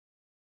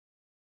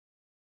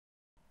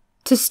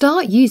To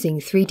start using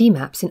 3D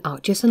maps in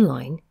ArcGIS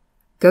Online,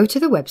 go to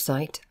the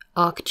website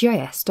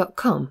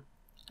arcgis.com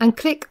and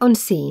click on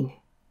Scene.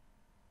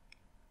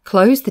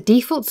 Close the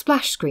default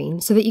splash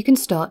screen so that you can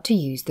start to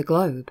use the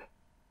globe.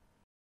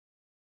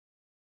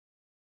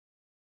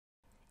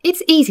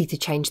 It's easy to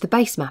change the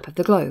base map of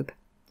the globe.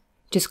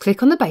 Just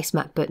click on the base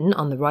map button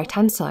on the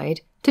right-hand side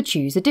to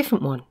choose a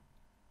different one.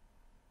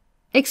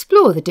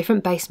 Explore the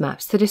different base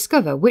maps to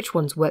discover which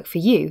ones work for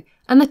you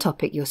and the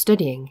topic you're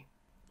studying.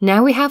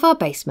 Now we have our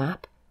base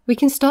map, we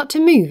can start to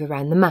move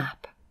around the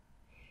map.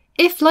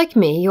 If, like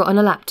me, you're on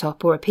a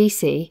laptop or a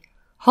PC,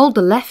 hold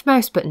the left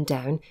mouse button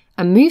down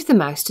and move the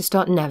mouse to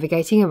start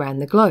navigating around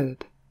the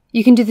globe.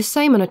 You can do the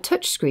same on a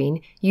touch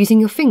screen using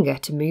your finger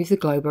to move the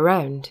globe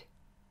around.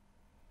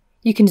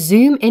 You can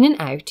zoom in and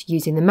out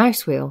using the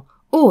mouse wheel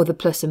or the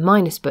plus and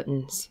minus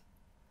buttons.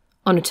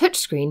 On a touch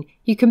screen,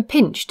 you can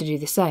pinch to do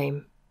the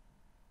same.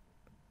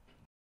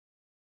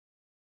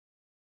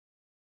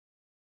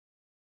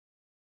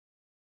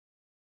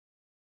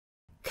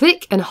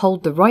 Click and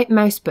hold the right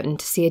mouse button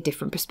to see a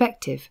different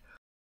perspective.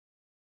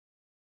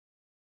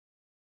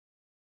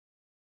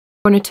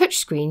 On a touch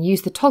screen,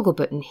 use the toggle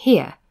button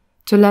here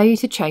to allow you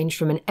to change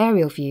from an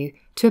aerial view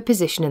to a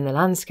position in the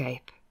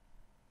landscape.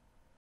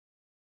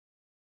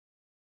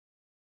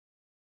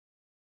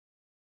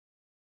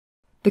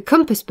 The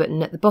compass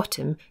button at the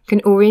bottom can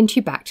orient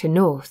you back to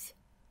north.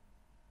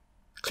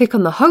 Click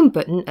on the home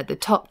button at the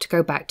top to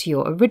go back to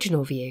your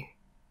original view.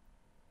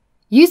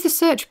 Use the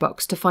search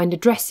box to find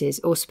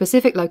addresses or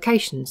specific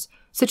locations,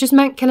 such as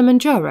Mount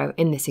Kilimanjaro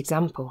in this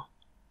example.